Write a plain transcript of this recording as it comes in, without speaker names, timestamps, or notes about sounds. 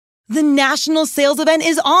The national sales event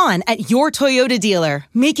is on at your Toyota dealer,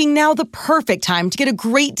 making now the perfect time to get a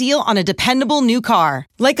great deal on a dependable new car.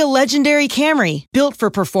 Like a legendary Camry, built for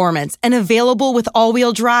performance and available with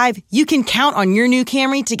all-wheel drive, you can count on your new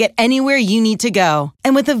Camry to get anywhere you need to go.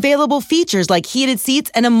 And with available features like heated seats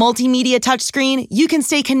and a multimedia touchscreen, you can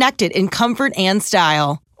stay connected in comfort and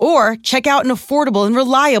style. Or check out an affordable and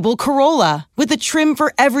reliable Corolla with a trim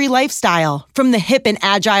for every lifestyle, from the hip and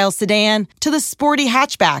agile sedan to the sporty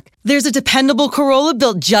hatchback. There's a dependable Corolla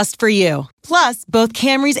built just for you. Plus, both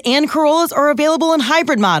Camrys and Corollas are available in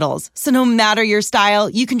hybrid models, so no matter your style,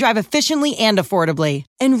 you can drive efficiently and affordably.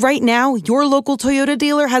 And right now, your local Toyota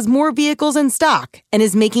dealer has more vehicles in stock and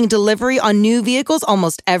is making delivery on new vehicles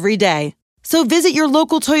almost every day. So visit your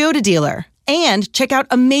local Toyota dealer. And check out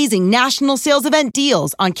amazing national sales event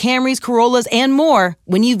deals on Camrys, Corollas, and more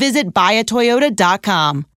when you visit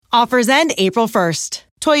buyatoyota.com. Offers end April 1st.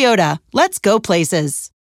 Toyota, let's go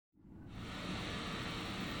places.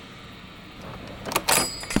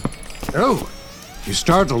 Oh, you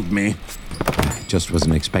startled me. I just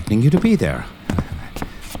wasn't expecting you to be there.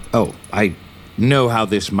 Oh, I know how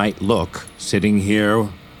this might look, sitting here,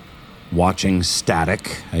 watching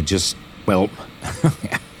static. Well...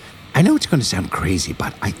 I know it's going to sound crazy,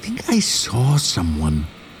 but I think I saw someone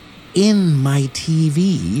in my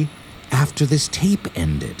TV after this tape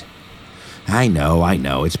ended. I know,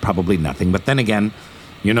 it's probably nothing, but then again,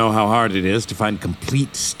 you know how hard it is to find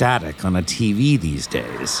complete static on a TV these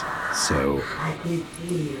days. So... I can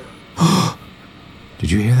hear. Did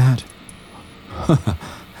you hear that?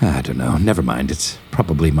 I don't know, never mind. It's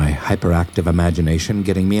probably my hyperactive imagination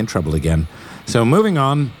getting me in trouble again. So moving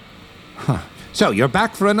on... So, you're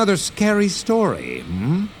back for another scary story,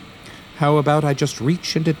 hmm? How about I just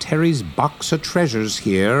reach into Terry's box of treasures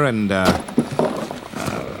here and,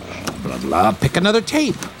 pick another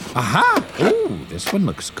tape. Aha! Ooh, this one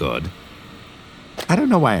looks good. I don't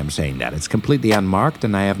know why I'm saying that. It's completely unmarked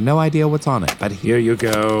and I have no idea what's on it, but here you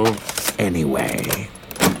go. Anyway.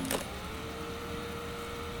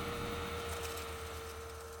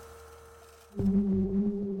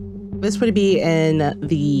 This would be in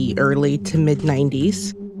the early to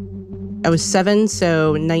mid-90s. I was 7,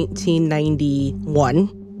 so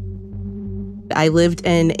 1991. I lived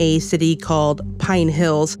in a city called Pine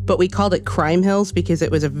Hills, but we called it Crime Hills because it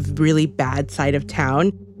was a really bad side of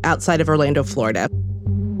town outside of Orlando, Florida.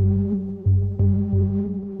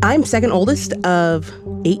 I'm second oldest of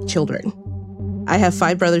 8 children. I have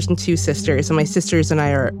 5 brothers and 2 sisters, and my sisters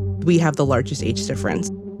and we have the largest age difference.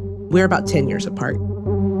 We're about 10 years apart.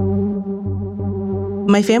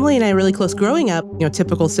 My family and I are really close growing up,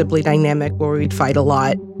 typical sibling dynamic where we'd fight a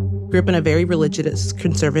lot. Grew up in a very religious,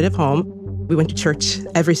 conservative home. We went to church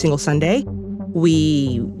every single Sunday.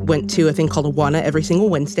 We went to a thing called Awana every single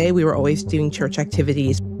Wednesday. We were always doing church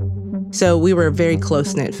activities. So we were a very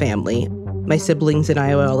close-knit family. My siblings and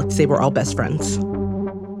I, let's say we're all best friends.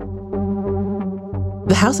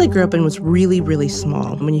 The house I grew up in was really, really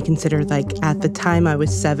small. When you consider, at the time I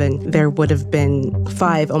was 7, there would have been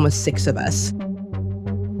 5, almost 6 of us.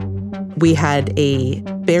 We had a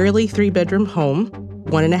barely 3-bedroom home,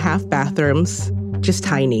 1.5 bathrooms, just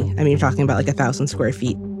tiny. I mean, you're talking about 1,000 square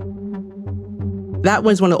feet. That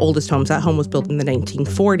was one of the oldest homes. That home was built in the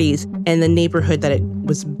 1940s, and the neighborhood that it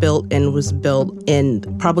was built in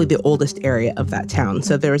probably the oldest area of that town.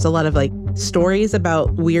 So there was a lot of stories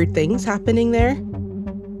about weird things happening there.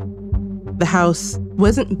 The house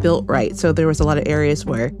wasn't built right, so there was a lot of areas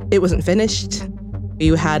where it wasn't finished.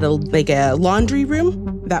 You had a laundry room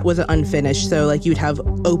that wasn't unfinished. So you'd have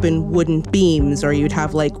open wooden beams, or you'd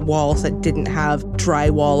have walls that didn't have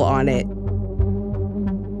drywall on it.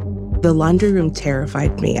 The laundry room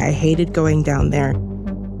terrified me. I hated going down there.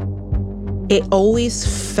 It always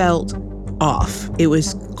felt off. It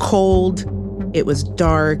was cold. It was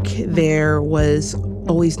dark. There was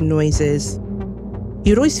always noises.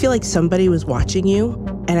 You'd always feel like somebody was watching you,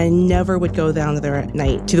 and I never would go down there at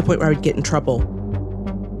night to the point where I would get in trouble.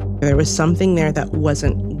 There was something there that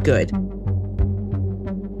wasn't good.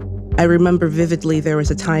 I remember vividly there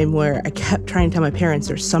was a time where I kept trying to tell my parents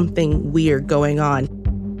there's something weird going on.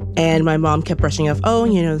 And my mom kept brushing off,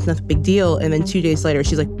 it's not a big deal. And then 2 days later,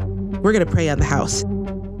 she's like, we're going to pray on the house.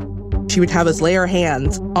 She would have us lay our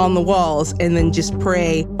hands on the walls and then just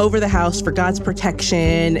pray over the house for God's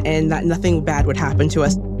protection and that nothing bad would happen to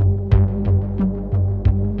us.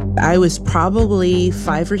 I was probably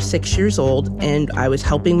 5 or 6 years old, and I was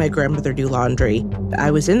helping my grandmother do laundry.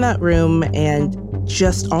 I was in that room, and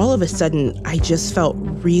just all of a sudden, I just felt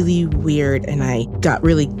really weird, and I got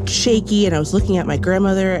really shaky, and I was looking at my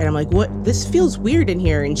grandmother, and I'm like, what? This feels weird in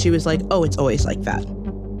here. And she was like, oh, it's always like that.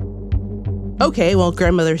 okay, well,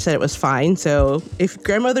 grandmother said it was fine. So if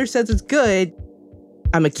grandmother says it's good,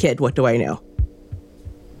 I'm a kid. What do I know?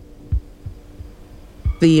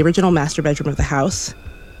 The original master bedroom of the house,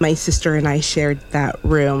 my sister and I shared that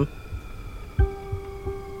room.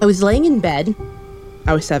 I was laying in bed.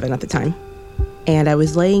 I was 7 at the time. And I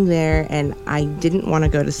was laying there and I didn't want to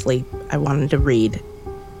go to sleep. I wanted to read.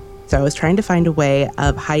 So I was trying to find a way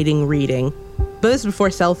of hiding reading. But this was before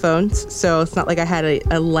cell phones, so it's not like I had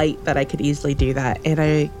a light that I could easily do that. And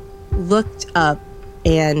I looked up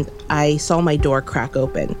and I saw my door crack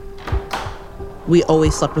open. We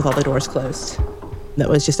always slept with all the doors closed. That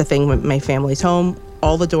was just a thing with my family's home.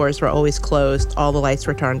 All the doors were always closed, all the lights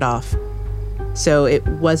were turned off. So it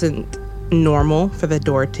wasn't normal for the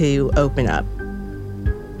door to open up.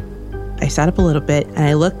 I sat up a little bit and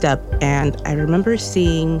I looked up and I remember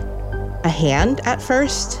seeing a hand at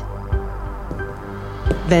first.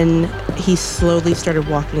 Then he slowly started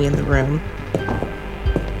walking in the room.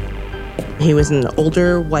 He was an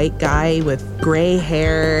older white guy with gray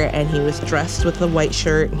hair and he was dressed with a white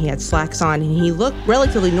shirt and he had slacks on and he looked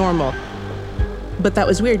relatively normal. But that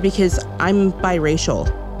was weird because I'm biracial.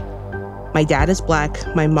 My dad is black,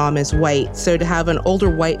 my mom is white, so to have an older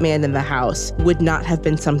white man in the house would not have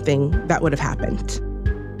been something that would have happened.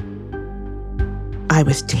 I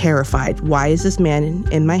was terrified. Why is this man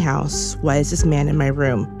in my house? Why is this man in my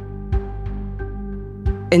room?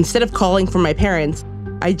 Instead of calling for my parents,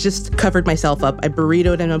 I just covered myself up. I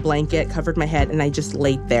burritoed in a blanket, covered my head, and I just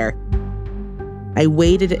laid there. I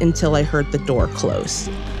waited until I heard the door close.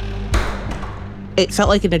 It felt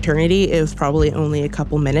like an eternity. It was probably only a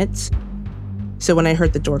couple minutes. So when I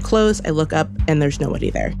heard the door close, I look up and there's nobody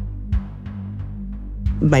there.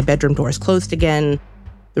 My bedroom door is closed again.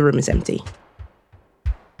 The room is empty.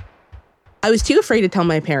 I was too afraid to tell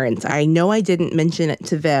my parents. I know I didn't mention it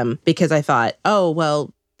to them because I thought, oh,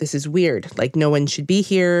 well, this is weird. Like, no one should be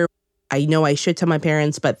here. I know I should tell my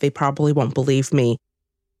parents, but they probably won't believe me.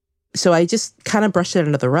 So I just kind of brushed it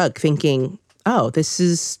under the rug thinking, oh, this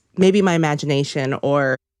is maybe my imagination,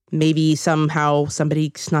 or maybe somehow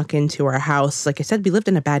somebody snuck into our house. Like I said, we lived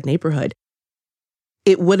in a bad neighborhood.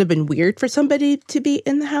 It would have been weird for somebody to be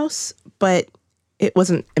in the house, but it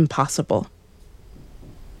wasn't impossible.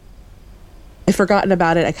 I'd forgotten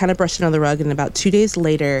about it. I kind of brushed it on the rug, and about 2 days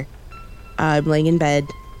later, I'm laying in bed.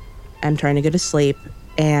 I'm trying to go to sleep,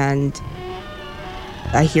 and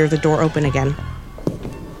I hear the door open again.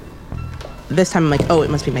 This time I'm like, oh, it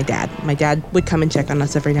must be my dad. My dad would come and check on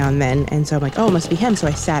us every now and then, and so I'm like, oh, it must be him. So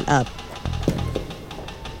I sat up.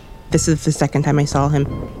 This is the second time I saw him.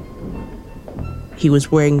 He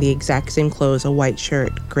was wearing the exact same clothes, a white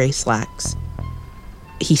shirt, gray slacks.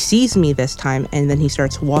 He sees me this time, and then he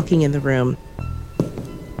starts walking in the room.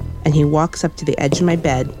 And he walks up to the edge of my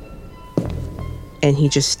bed, and he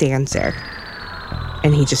just stands there.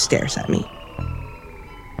 And he just stares at me.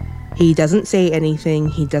 He doesn't say anything.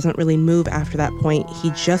 He doesn't really move after that point.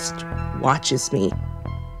 He just watches me.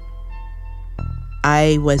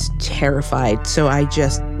 I was terrified, so I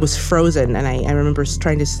just was frozen, and I remember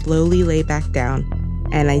trying to slowly lay back down,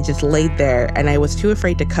 and I just laid there, and I was too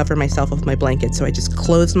afraid to cover myself with my blanket, so I just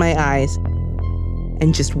closed my eyes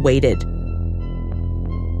and just waited.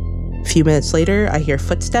 A few minutes later, I hear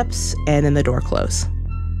footsteps, and then the door close.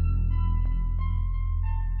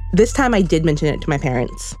 This time I did mention it to my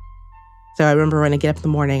parents. So I remember when I get up in the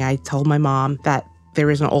morning, I told my mom that there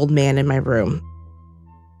was an old man in my room.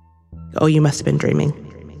 Oh, you must have been dreaming.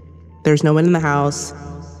 There's no one in the house.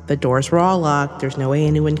 The doors were all locked. There's no way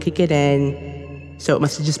anyone could get in. So it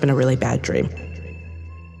must have just been a really bad dream.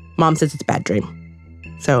 Mom says it's a bad dream.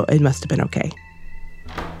 So it must have been okay.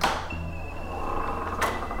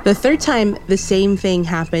 The third time, the same thing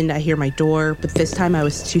happened. I hear my door, but this time I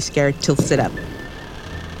was too scared to sit up.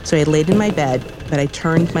 So I laid in my bed, but I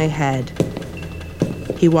turned my head.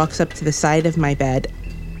 He walks up to the side of my bed,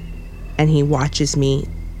 and he watches me.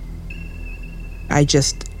 I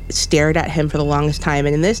just stared at him for the longest time,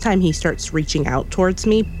 and in this time he starts reaching out towards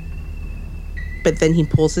me, but then he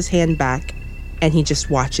pulls his hand back, and he just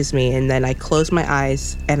watches me, and then I close my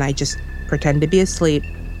eyes, and I just pretend to be asleep.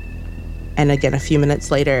 And again, a few minutes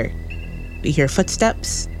later, we hear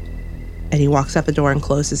footsteps, and he walks out the door and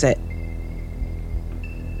closes it.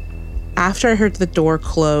 After I heard the door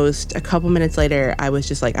closed, a couple minutes later, I was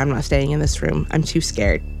just like, I'm not staying in this room. I'm too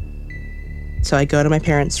scared. So I go to my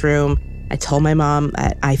parents' room. I told my mom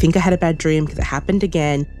that I think I had a bad dream because it happened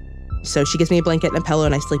again. So she gives me a blanket and a pillow,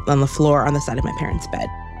 and I sleep on the floor on the side of my parents' bed.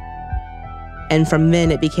 And from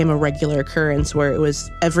then, it became a regular occurrence where it was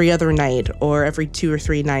every other night or every 2 or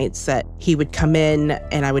 3 nights that he would come in,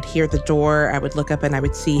 and I would hear the door. I would look up and I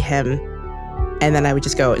would see him. And then I would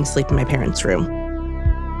just go and sleep in my parents' room.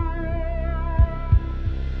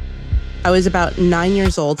 I was about 9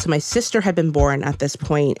 years old, so my sister had been born at this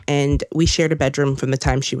point, and we shared a bedroom from the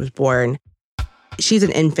time she was born. She's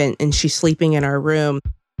an infant, and she's sleeping in our room.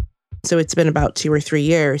 So it's been about 2 or 3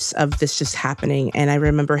 years of this just happening, and I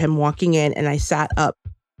remember him walking in, and I sat up.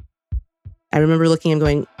 I remember looking at him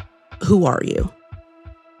going, "Who are you?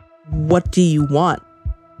 What do you want?"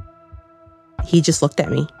 He just looked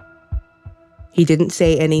at me. He didn't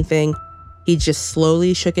say anything. He just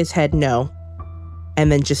slowly shook his head no,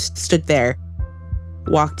 and then just stood there,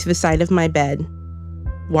 walked to the side of my bed,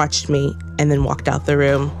 watched me, and then walked out the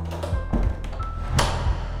room.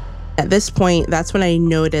 At this point, that's when I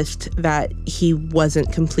noticed that he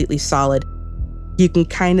wasn't completely solid. You can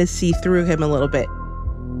kind of see through him a little bit.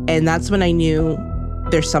 And that's when I knew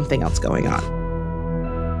there's something else going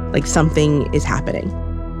on. Like something is happening.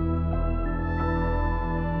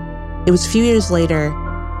 It was a few years later.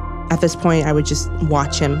 At this point, I would just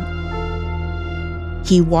watch him.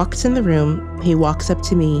 He walks in the room. He walks up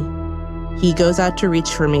to me. He goes out to reach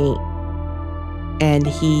for me. And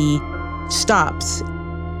he stops,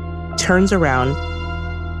 turns around,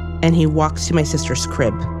 and he walks to my sister's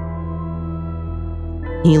crib.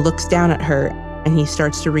 He looks down at her, and he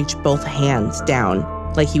starts to reach both hands down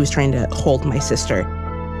like he was trying to hold my sister.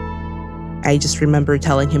 I just remember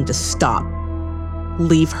telling him to stop,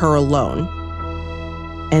 leave her alone.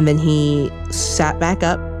 And then he sat back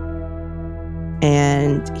up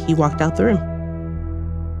and he walked out the room.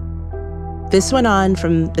 This went on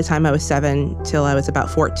from the time I was 7 till I was about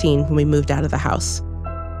 14 when we moved out of the house.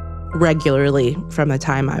 Regularly from the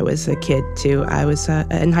time I was a kid to I was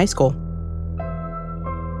in high school.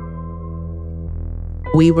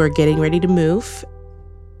 We were getting ready to move.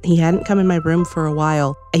 He hadn't come in my room for a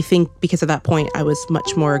while. I think because at that point, I was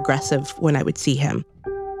much more aggressive when I would see him.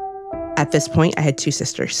 At this point, I had 2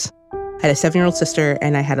 sisters. I had a 7-year-old sister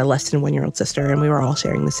and I had a less than 1-year-old sister, and we were all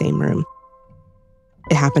sharing the same room.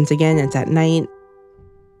 It happens again. It's at night.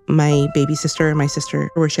 My baby sister and my sister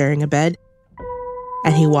were sharing a bed.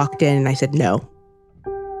 And he walked in and I said, "No,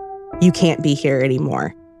 you can't be here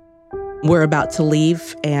anymore. We're about to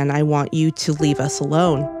leave and I want you to leave us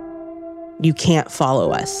alone. You can't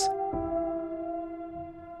follow us."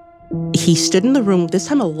 He stood in the room, this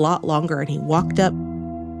time a lot longer, and he walked up,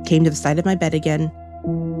 came to the side of my bed again,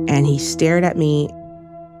 and he stared at me.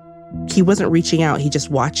 He wasn't reaching out, he just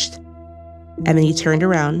watched. And then he turned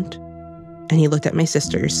around and he looked at my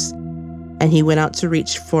sisters and he went out to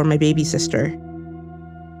reach for my baby sister.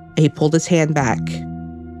 He pulled his hand back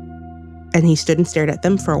and he stood and stared at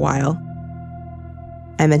them for a while.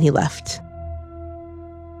 And then he left.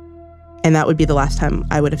 And that would be the last time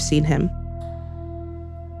I would have seen him.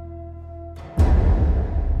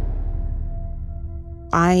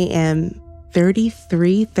 I am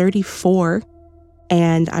 33, 34,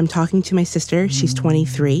 and I'm talking to my sister. She's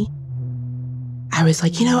 23. I was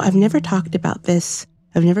like, I've never talked about this.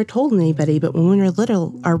 I've never told anybody, but when we were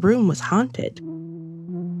little, our room was haunted.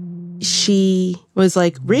 She was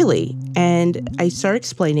like, "Really?" And I started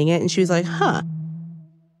explaining it, and she was like, "Huh."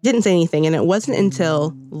 Didn't say anything, and it wasn't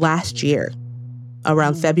until last year,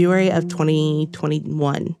 around February of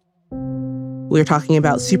 2021, we were talking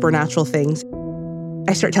about supernatural things.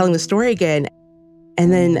 I start telling the story again,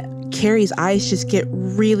 and then Carrie's eyes just get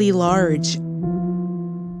really large.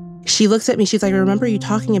 She looks at me, she's like, "I remember you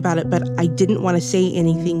talking about it, but I didn't want to say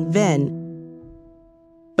anything then.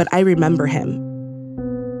 But I remember him.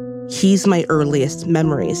 He's my earliest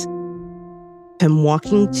memories. Him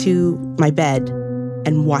walking to my bed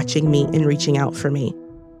and watching me and reaching out for me.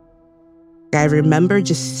 I remember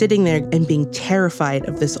just sitting there and being terrified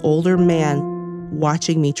of this older man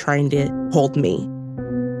watching me, trying to hold me."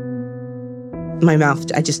 My mouth,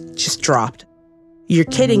 I just dropped. "You're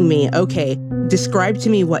kidding me. Okay, describe to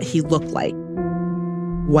me what he looked like."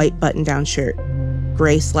 White button-down shirt,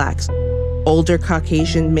 gray slacks, older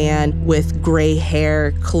Caucasian man with gray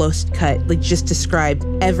hair, close cut, just described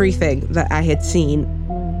everything that I had seen.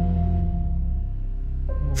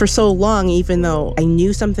 For so long, even though I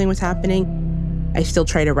knew something was happening, I still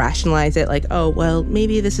try to rationalize it, like, "Oh, well,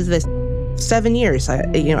 maybe this is this." 7 years,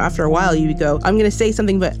 after a while, you go, "I'm going to say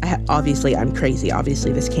something, but obviously I'm crazy.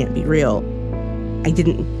 Obviously this can't be real." I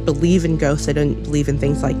didn't believe in ghosts. I didn't believe in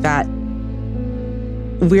things like that.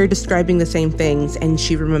 We're describing the same things, and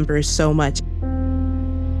she remembers so much.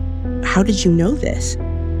 "How did you know this?"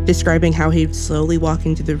 Describing how he would slowly walk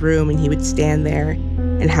into the room and he would stand there,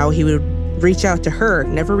 and how he would reach out to her,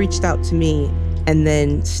 never reached out to me, and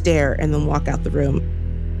then stare and then walk out the room.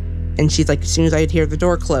 And she's like, as soon as I'd hear the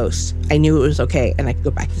door close, I knew it was okay and I could go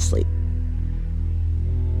back to sleep.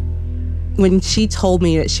 When she told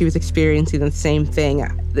me that she was experiencing the same thing,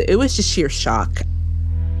 it was just sheer shock.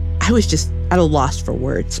 I was just at a loss for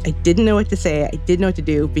words. I didn't know what to say. I didn't know what to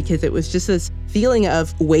do because it was just this feeling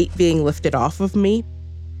of weight being lifted off of me.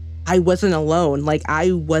 I wasn't alone. Like,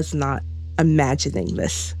 I was not imagining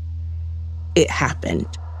this. It happened.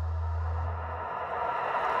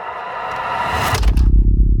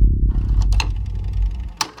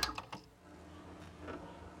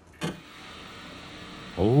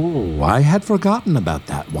 Oh, I had forgotten about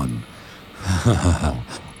that one.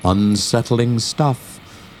 Unsettling stuff.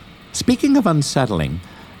 Speaking of unsettling,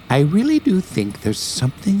 I really do think there's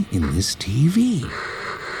something in this TV.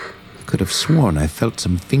 I could have sworn I felt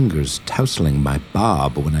some fingers tousling my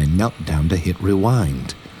bob when I knelt down to hit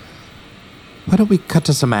rewind. Why don't we cut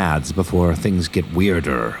to some ads before things get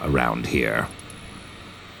weirder around here?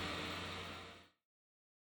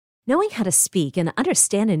 Knowing how to speak and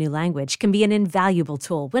understand a new language can be an invaluable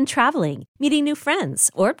tool when traveling, meeting new friends,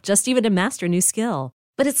 or just even to master a new skill.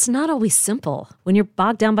 But it's not always simple when you're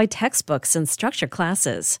bogged down by textbooks and structured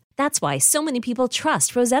classes. That's why so many people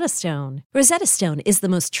trust Rosetta Stone. Rosetta Stone is the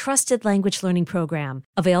most trusted language learning program,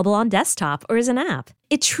 available on desktop or as an app.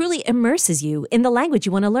 It truly immerses you in the language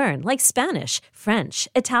you want to learn, like Spanish, French,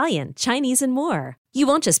 Italian, Chinese, and more. You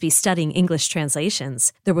won't just be studying English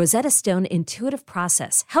translations. The Rosetta Stone intuitive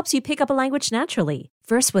process helps you pick up a language naturally,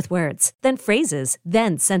 first with words, then phrases,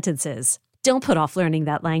 then sentences. Don't put off learning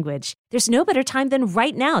that language. There's no better time than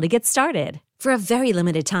right now to get started. For a very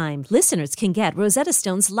limited time, listeners can get Rosetta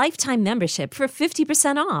Stone's lifetime membership for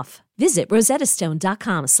 50% off. Visit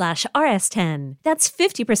rosettastone.com/rs10. That's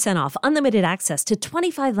 50% off unlimited access to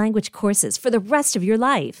 25 language courses for the rest of your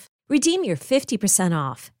life. Redeem your 50%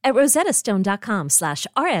 off at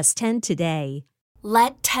rosettastone.com/rs10 today.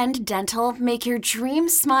 Let Tend Dental make your dream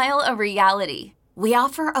smile a reality. We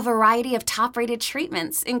offer a variety of top-rated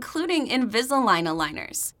treatments, including Invisalign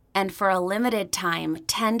aligners. And for a limited time,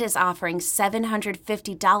 Tend is offering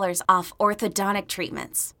 $750 off orthodontic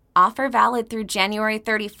treatments. Offer valid through January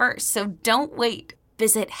 31st, so don't wait.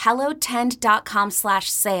 Visit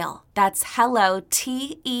hellotend.com/sale. That's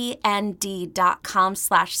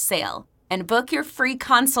hellotend.com/sale. And book your free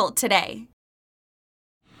consult today.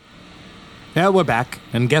 Yeah, we're back.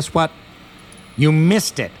 And guess what? You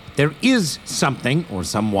missed it. There is something, or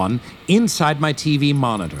someone, inside my TV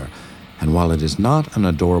monitor. And while it is not an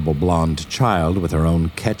adorable blonde child with her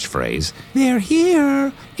own catchphrase, "They're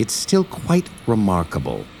here," it's still quite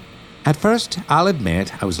remarkable. At first, I'll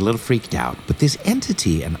admit I was a little freaked out, but this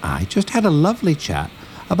entity and I just had a lovely chat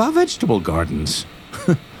about vegetable gardens.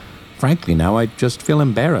 Frankly, now I just feel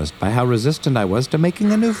embarrassed by how resistant I was to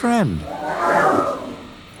making a new friend.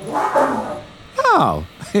 Oh,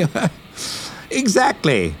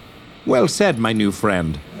 exactly. Well said, my new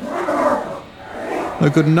friend. I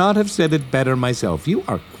could not have said it better myself. You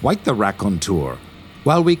are quite the raconteur.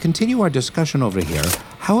 While we continue our discussion over here,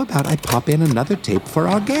 how about I pop in another tape for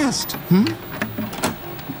our guest,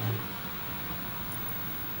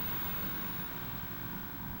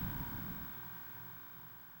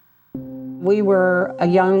 We were a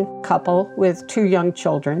young couple with 2 young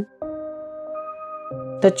children.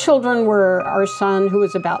 The children were our son, who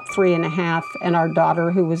was about 3.5, and our daughter,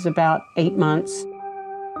 who was about 8 months.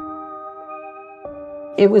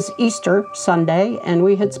 It was Easter Sunday, and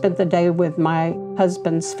we had spent the day with my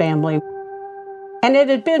husband's family. And it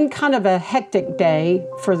had been kind of a hectic day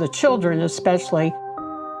for the children, especially.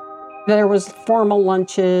 There was formal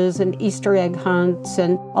lunches and Easter egg hunts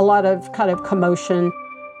and a lot of kind of commotion.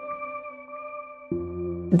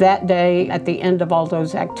 That day, at the end of all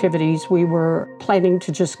those activities, we were planning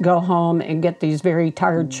to just go home and get these very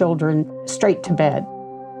tired children straight to bed.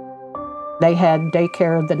 They had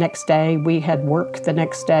daycare the next day. We had work the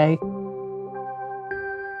next day.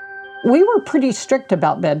 We were pretty strict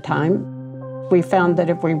about bedtime. We found that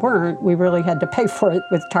if we weren't, we really had to pay for it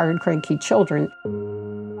with tired, cranky children.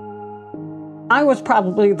 I was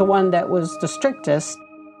probably the one that was the strictest.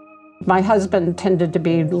 My husband tended to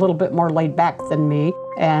be a little bit more laid back than me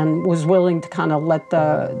and was willing to kind of let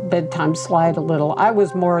the bedtime slide a little. I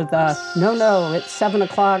was more the, no, it's 7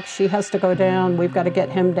 o'clock, she has to go down, we've got to get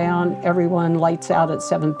him down, everyone lights out at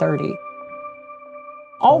 7:30.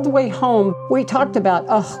 All the way home, we talked about,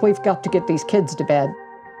 we've got to get these kids to bed.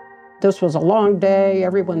 This was a long day,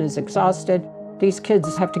 everyone is exhausted. These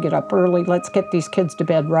kids have to get up early, let's get these kids to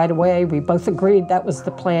bed right away. We both agreed that was the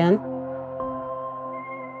plan.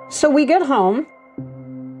 So we get home,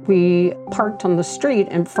 we parked on the street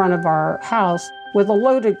in front of our house, With a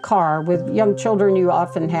loaded car, with young children, you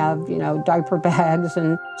often have, diaper bags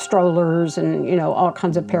and strollers and, all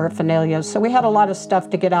kinds of paraphernalia. So we had a lot of stuff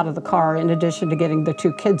to get out of the car in addition to getting the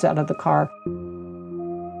 2 kids out of the car.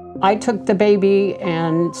 I took the baby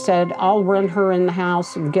and said, I'll run her in the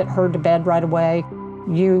house and get her to bed right away.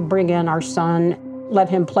 You bring in our son, let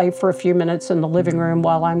him play for a few minutes in the living room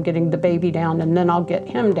while I'm getting the baby down, and then I'll get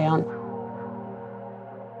him down.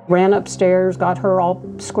 Ran upstairs, got her all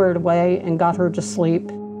squared away, and got her to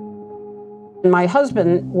sleep. My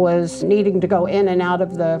husband was needing to go in and out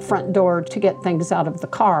of the front door to get things out of the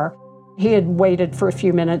car. He had waited for a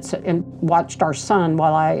few minutes and watched our son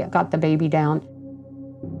while I got the baby down.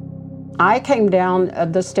 I came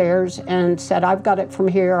down the stairs and said, I've got it from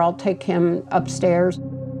here, I'll take him upstairs.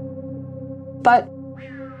 But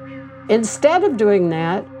instead of doing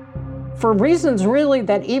that, for reasons really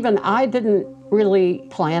that even I didn't really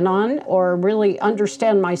plan on or really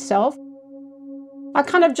understand myself, I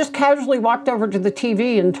kind of just casually walked over to the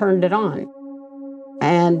TV and turned it on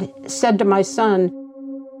and said to my son,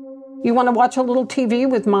 you want to watch a little TV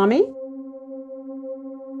with mommy?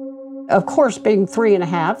 Of course, being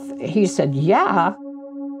 3.5, he said, yeah.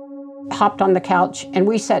 Hopped on the couch and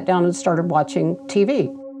we sat down and started watching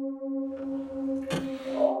TV.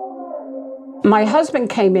 My husband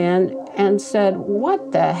came in and said,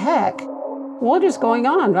 what the heck? What is going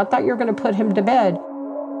on? I thought you were going to put him to bed.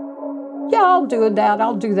 Yeah, I'll do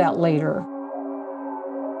that later.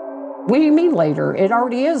 What do you mean later? It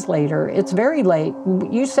already is later. It's very late.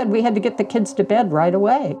 You said we had to get the kids to bed right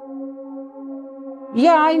away.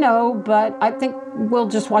 Yeah, I know, but I think we'll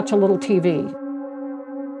just watch a little TV.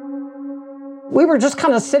 We were just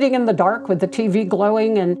kind of sitting in the dark with the TV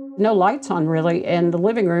glowing and no lights on really in the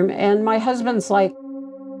living room. And my husband's like,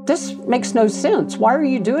 this makes no sense. Why are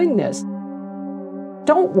you doing this?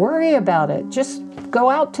 Don't worry about it. Just go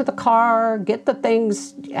out to the car, get the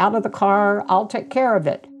things out of the car. I'll take care of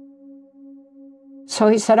it. So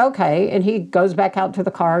he said, okay. And he goes back out to the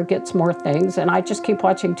car, gets more things. And I just keep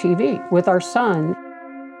watching TV with our son.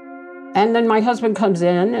 And then my husband comes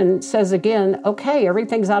in and says again, okay,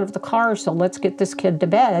 everything's out of the car, so let's get this kid to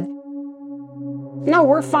bed. No,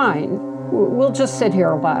 we're fine. We'll just sit here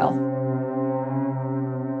a while.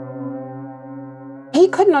 He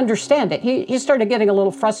couldn't understand it. He started getting a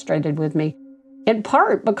little frustrated with me, in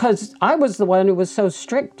part because I was the one who was so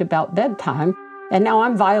strict about bedtime, and now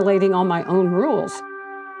I'm violating all my own rules.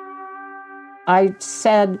 I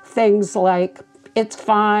said things like, it's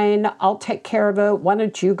fine, I'll take care of it. Why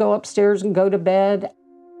don't you go upstairs and go to bed?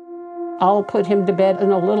 I'll put him to bed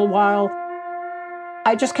in a little while.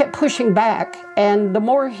 I just kept pushing back, and the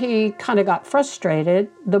more he kind of got frustrated,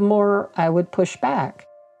 the more I would push back.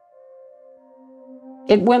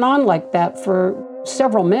 It went on like that for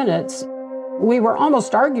several minutes. We were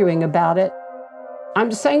almost arguing about it.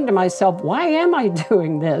 I'm saying to myself, why am I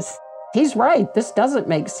doing this? He's right, this doesn't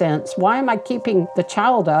make sense. Why am I keeping the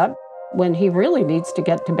child up when he really needs to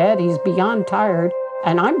get to bed? He's beyond tired,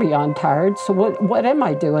 and I'm beyond tired, so what am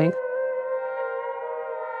I doing?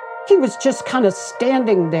 He was just kind of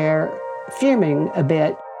standing there, fuming a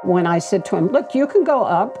bit, when I said to him, look, you can go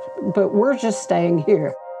up, but we're just staying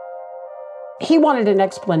here. He wanted an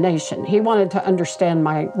explanation. He wanted to understand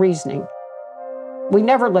my reasoning. We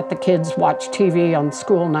never let the kids watch TV on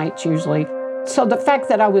school nights usually. So the fact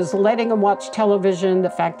that I was letting him watch television,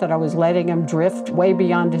 the fact that I was letting him drift way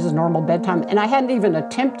beyond his normal bedtime, and I hadn't even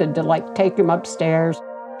attempted to take him upstairs,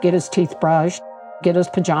 get his teeth brushed, get his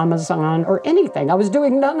pajamas on, or anything. I was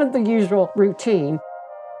doing none of the usual routine.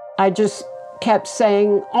 I just kept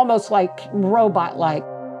saying, almost like robot-like,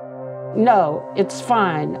 no, it's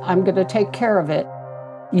fine. I'm going to take care of it.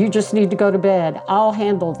 You just need to go to bed. I'll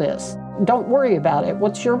handle this. Don't worry about it.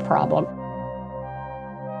 What's your problem?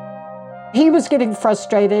 He was getting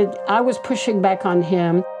frustrated. I was pushing back on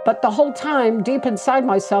him. But the whole time, deep inside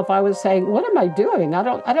myself, I was saying, what am I doing? I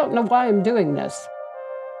don't know why I'm doing this.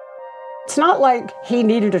 It's not like he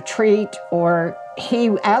needed a treat or he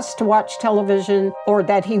asked to watch television or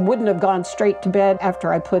that he wouldn't have gone straight to bed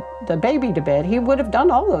after I put the baby to bed. He would have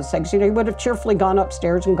done all those things. He would have cheerfully gone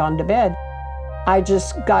upstairs and gone to bed. I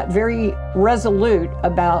just got very resolute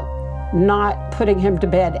about not putting him to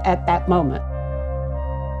bed at that moment.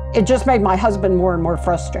 It just made my husband more and more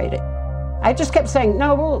frustrated. I just kept saying,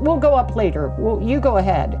 no, we'll go up later. You go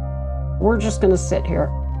ahead. We're just going to sit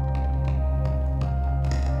here.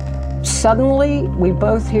 Suddenly, we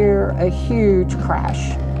both hear a huge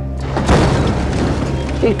crash.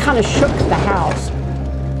 It kind of shook the house,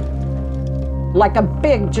 like a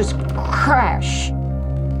big just crash.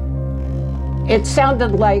 It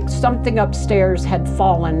sounded like something upstairs had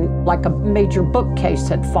fallen, like a major bookcase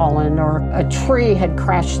had fallen, or a tree had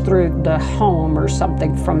crashed through the home or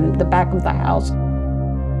something from the back of the house.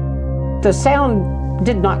 The sound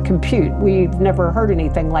did not compute. We've never heard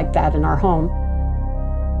anything like that in our home.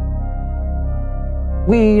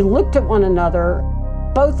 We looked at one another,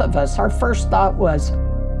 both of us. Our first thought was,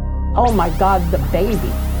 oh my God, the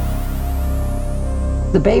baby.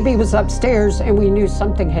 The baby was upstairs and we knew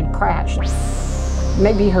something had crashed.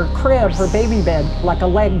 Maybe her crib, her baby bed, like a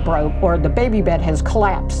leg broke, or the baby bed has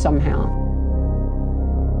collapsed somehow.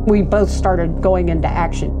 We both started going into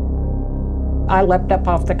action. I leapt up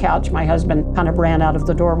off the couch. My husband kind of ran out of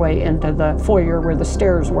the doorway into the foyer where the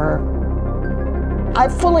stairs were. I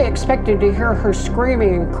fully expected to hear her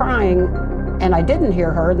screaming and crying, and I didn't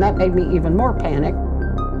hear her, and that made me even more panicked.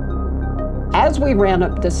 As we ran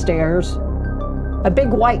up the stairs, a big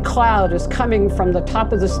white cloud is coming from the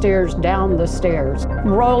top of the stairs down the stairs,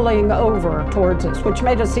 rolling over towards us, which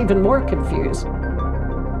made us even more confused.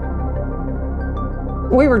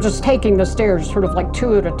 We were just taking the stairs sort of like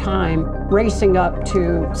two at a time, racing up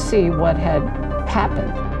to see what had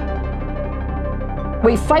happened.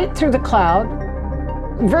 We fight through the cloud,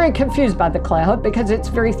 very confused by the cloud because it's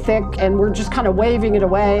very thick and we're just kind of waving it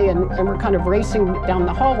away and we're kind of racing down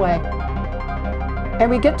the hallway. And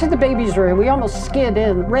we get to the baby's room. We almost skid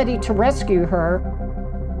in, ready to rescue her.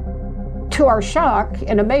 To our shock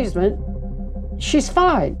and amazement, she's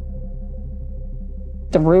fine.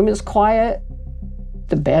 The room is quiet.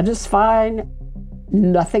 The bed is fine.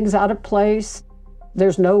 Nothing's out of place.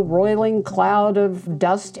 There's no roiling cloud of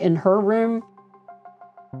dust in her room.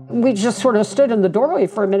 We just sort of stood in the doorway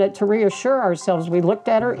for a minute to reassure ourselves. We looked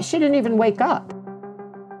at her. She didn't even wake up.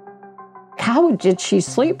 How did she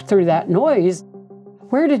sleep through that noise?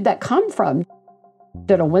 Where did that come from?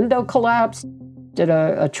 Did a window collapse? Did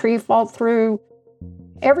a tree fall through?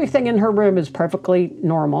 Everything in her room is perfectly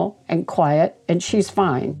normal and quiet, and she's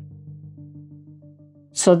fine.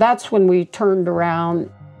 So that's when we turned around,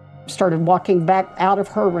 started walking back out of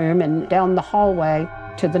her room and down the hallway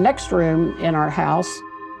to the next room in our house,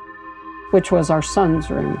 which was our son's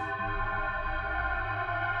room.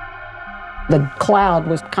 The cloud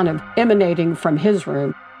was kind of emanating from his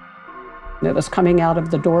room. It was coming out of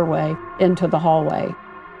the doorway into the hallway.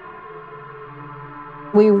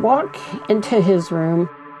 We walk into his room.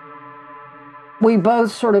 We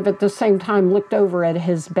both sort of at the same time looked over at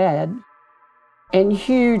his bed, and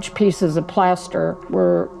huge pieces of plaster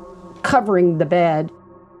were covering the bed.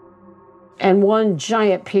 And one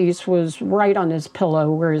giant piece was right on his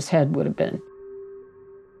pillow where his head would have been.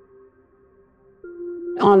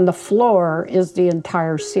 On the floor is the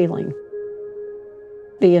entire ceiling.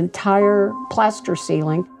 The entire plaster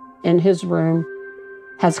ceiling in his room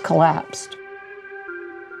has collapsed.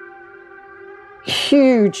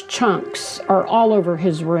 Huge chunks are all over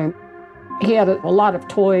his room. He had a lot of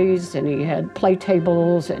toys, and he had play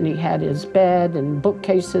tables, and he had his bed and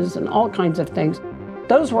bookcases and all kinds of things.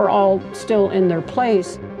 Those were all still in their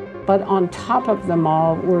place, but on top of them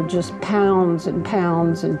all were just pounds and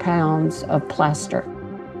pounds and pounds of plaster.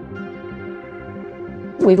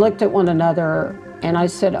 We looked at one another, and I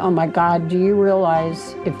said, oh my God, do you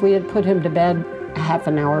realize if we had put him to bed half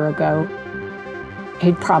an hour ago,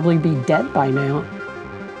 he'd probably be dead by now.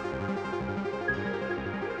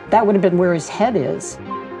 That would have been where his head is.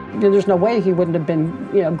 There's no way he wouldn't have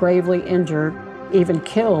been, gravely injured, even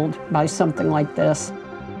killed by something like this.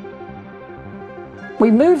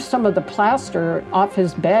 We moved some of the plaster off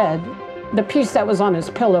his bed. The piece that was on his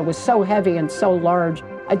pillow was so heavy and so large,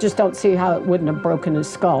 I just don't see how it wouldn't have broken his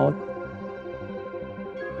skull.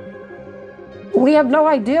 We have no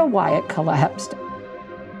idea why it collapsed.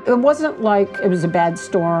 It wasn't like it was a bad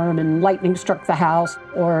storm and lightning struck the house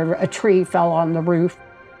or a tree fell on the roof.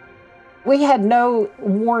 We had no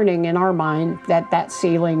warning in our mind that that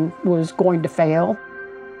ceiling was going to fail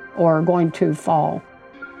or going to fall.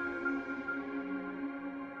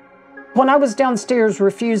 When I was downstairs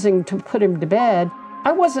refusing to put him to bed,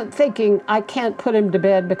 I wasn't thinking I can't put him to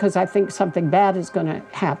bed because I think something bad is going to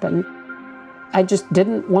happen. I just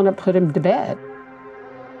didn't want to put him to bed.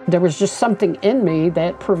 There was just something in me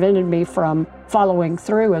that prevented me from following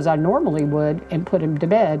through as I normally would and put him to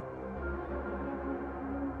bed.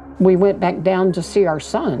 We went back down to see our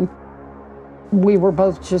son. We were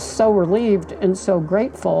both just so relieved and so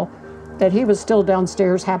grateful that he was still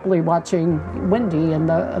downstairs happily watching Wendy and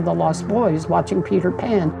the Lost Boys, watching Peter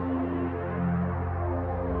Pan.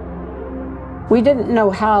 We didn't know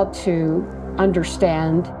how to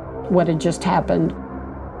understand what had just happened.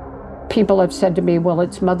 People have said to me, well,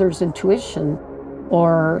 it's mother's intuition.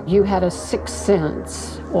 or you had a sixth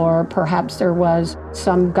sense, or perhaps there was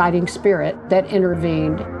some guiding spirit that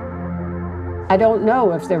intervened. I don't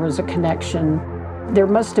know if there was a connection. There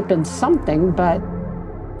must have been something, but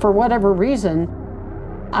for whatever reason,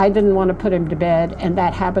 I didn't want to put him to bed, and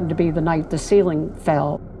that happened to be the night the ceiling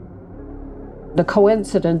fell. The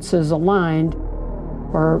coincidences aligned,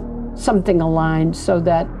 or something aligned, so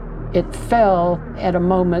that it fell at a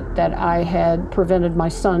moment that I had prevented my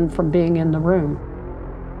son from being in the room.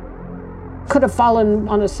 Could have fallen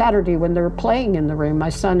on a Saturday when they were playing in the room. My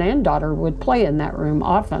son and daughter would play in that room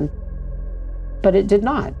often, but it did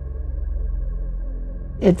not.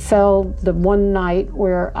 It fell the one night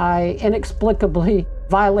where I inexplicably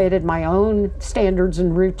violated my own standards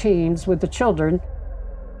and routines with the children.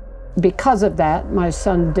 Because of that, my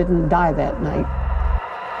son didn't die that night.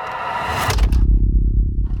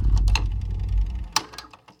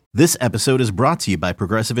 This episode is brought to you by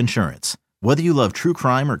Progressive Insurance. Whether you love true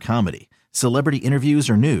crime or comedy, celebrity interviews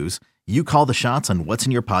or news, you call the shots on what's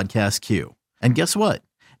in your podcast queue. And guess what?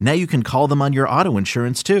 Now you can call them on your auto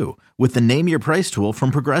insurance too, with the Name Your Price tool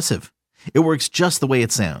from Progressive. It works just the way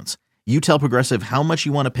it sounds. You tell Progressive how much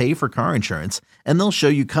you want to pay for car insurance, and they'll show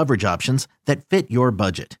you coverage options that fit your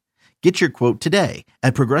budget. Get your quote today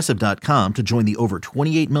at Progressive.com to join the over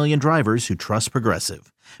 28 million drivers who trust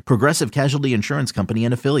Progressive. Progressive Casualty Insurance Company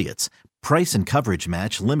and Affiliates. Price and coverage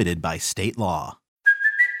match limited by state law.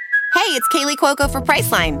 Hey, it's Kaylee Cuoco for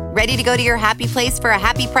Priceline. Ready to go to your happy place for a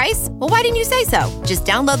happy price? Well, why didn't you say so? Just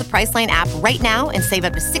download the Priceline app right now and save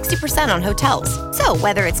up to 60% on hotels. So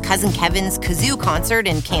whether it's Cousin Kevin's Kazoo Concert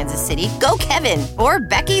in Kansas City, go Kevin, or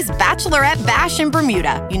Becky's Bachelorette Bash in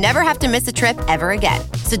Bermuda, you never have to miss a trip ever again.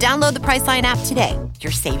 So download the Priceline app today.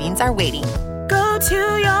 Your savings are waiting. Go to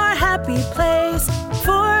your happy place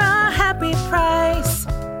for a happy price.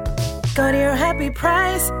 Go to your happy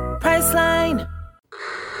price, Priceline.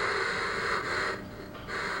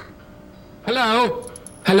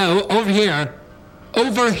 Hello, over here.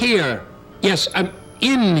 Over here. Yes, I'm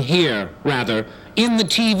in here, rather. In the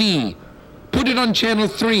TV. Put it on channel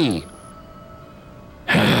 3.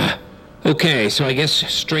 Okay, so I guess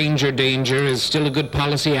stranger danger is still a good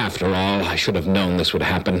policy after all. I should have known this would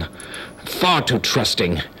happen. Far too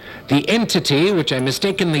trusting. The entity, which I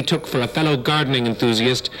mistakenly took for a fellow gardening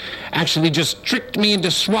enthusiast, actually just tricked me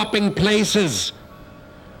into swapping places.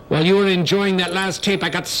 While you were enjoying that last tape, I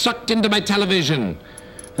got sucked into my television.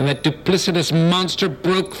 And that duplicitous monster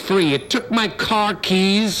broke free. It took my car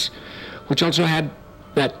keys, which also had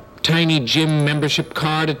that tiny gym membership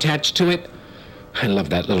card attached to it. I love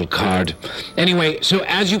that little card. Anyway, so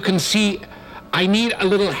as you can see, I need a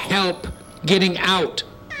little help getting out.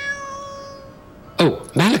 Oh,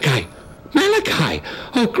 Malachi! Malachi!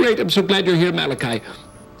 Oh, great, I'm so glad you're here, Malachi.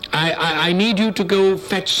 I need you to go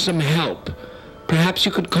fetch some help. Perhaps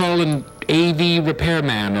you could call an AV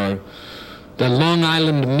repairman, or the Long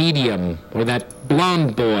Island medium, or that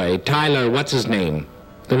blonde boy, Tyler, what's his name?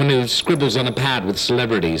 The one who scribbles on a pad with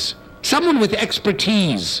celebrities. Someone with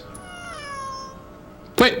expertise.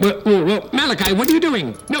 Wait, Malachi, what are you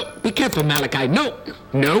doing? No, be careful, Malachi. No,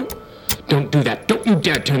 don't do that. Don't you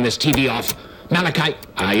dare turn this TV off. Malachi,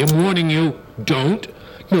 I am warning you. Don't.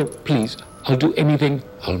 No, please. I'll do anything.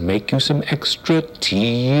 I'll make you some extra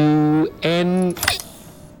TUN.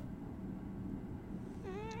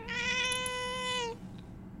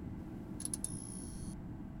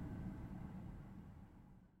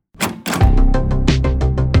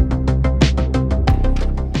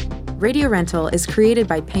 Radio Rental is created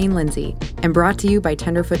by Payne Lindsay and brought to you by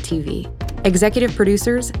Tenderfoot TV. Executive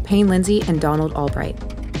producers Payne Lindsay and Donald Albright.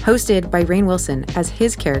 Hosted by Rainn Wilson as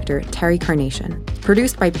his character, Terry Carnation.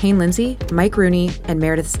 Produced by Payne Lindsay, Mike Rooney, and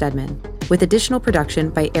Meredith Stedman. With additional production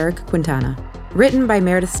by Eric Quintana. Written by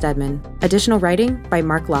Meredith Stedman. Additional writing by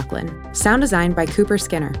Mark Lachlan. Sound design by Cooper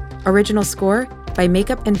Skinner. Original score by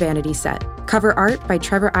Makeup and Vanity Set. Cover art by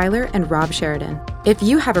Trevor Eiler and Rob Sheridan. If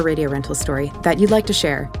you have a radio rental story that you'd like to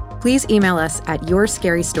share, please email us at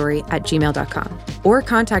yourscarystory@gmail.com or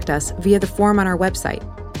contact us via the form on our website,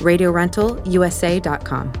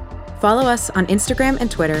 RadioRentalUSA.com. Follow us on Instagram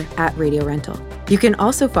and Twitter @Radio Rental. You can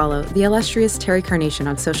also follow the illustrious Terry Carnation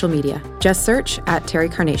on social media. Just search @Terry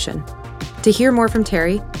Carnation. To hear more from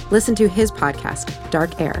Terry, listen to his podcast,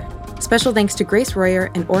 Dark Air. Special thanks to Grace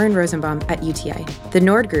Royer and Oren Rosenbaum at UTA, the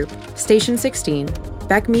Nord Group, Station 16,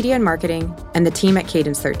 Beck Media and Marketing, and the team at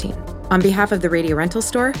Cadence 13. On behalf of the Radio Rental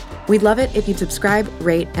Store, we'd love it if you'd subscribe,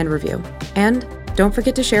 rate, and review. And don't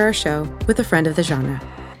forget to share our show with a friend of the genre.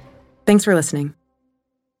 Thanks for listening.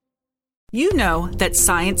 You know that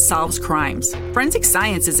science solves crimes. Forensic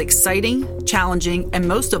science is exciting, challenging, and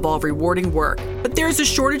most of all, rewarding work. But there is a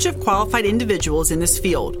shortage of qualified individuals in this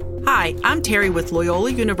field. Hi, I'm Terry with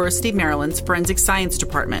Loyola University Maryland's Forensic Science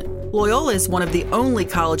Department. Loyola is one of the only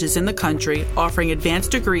colleges in the country offering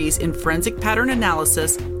advanced degrees in forensic pattern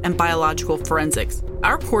analysis and biological forensics.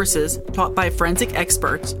 Our courses, taught by forensic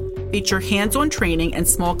experts, feature hands-on training and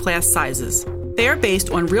small class sizes. They are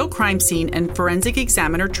based on real crime scene and forensic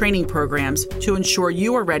examiner training programs to ensure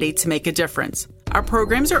you are ready to make a difference. Our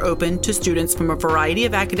programs are open to students from a variety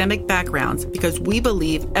of academic backgrounds because we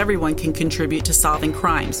believe everyone can contribute to solving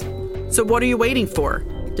crimes. So what are you waiting for?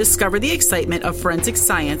 Discover the excitement of forensic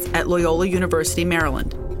science at Loyola University,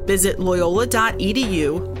 Maryland. Visit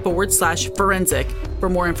loyola.edu/forensic for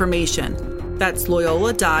more information. That's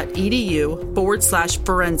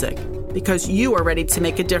loyola.edu/forensic because you are ready to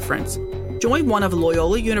make a difference. Join one of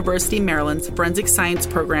Loyola University Maryland's forensic science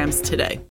programs today.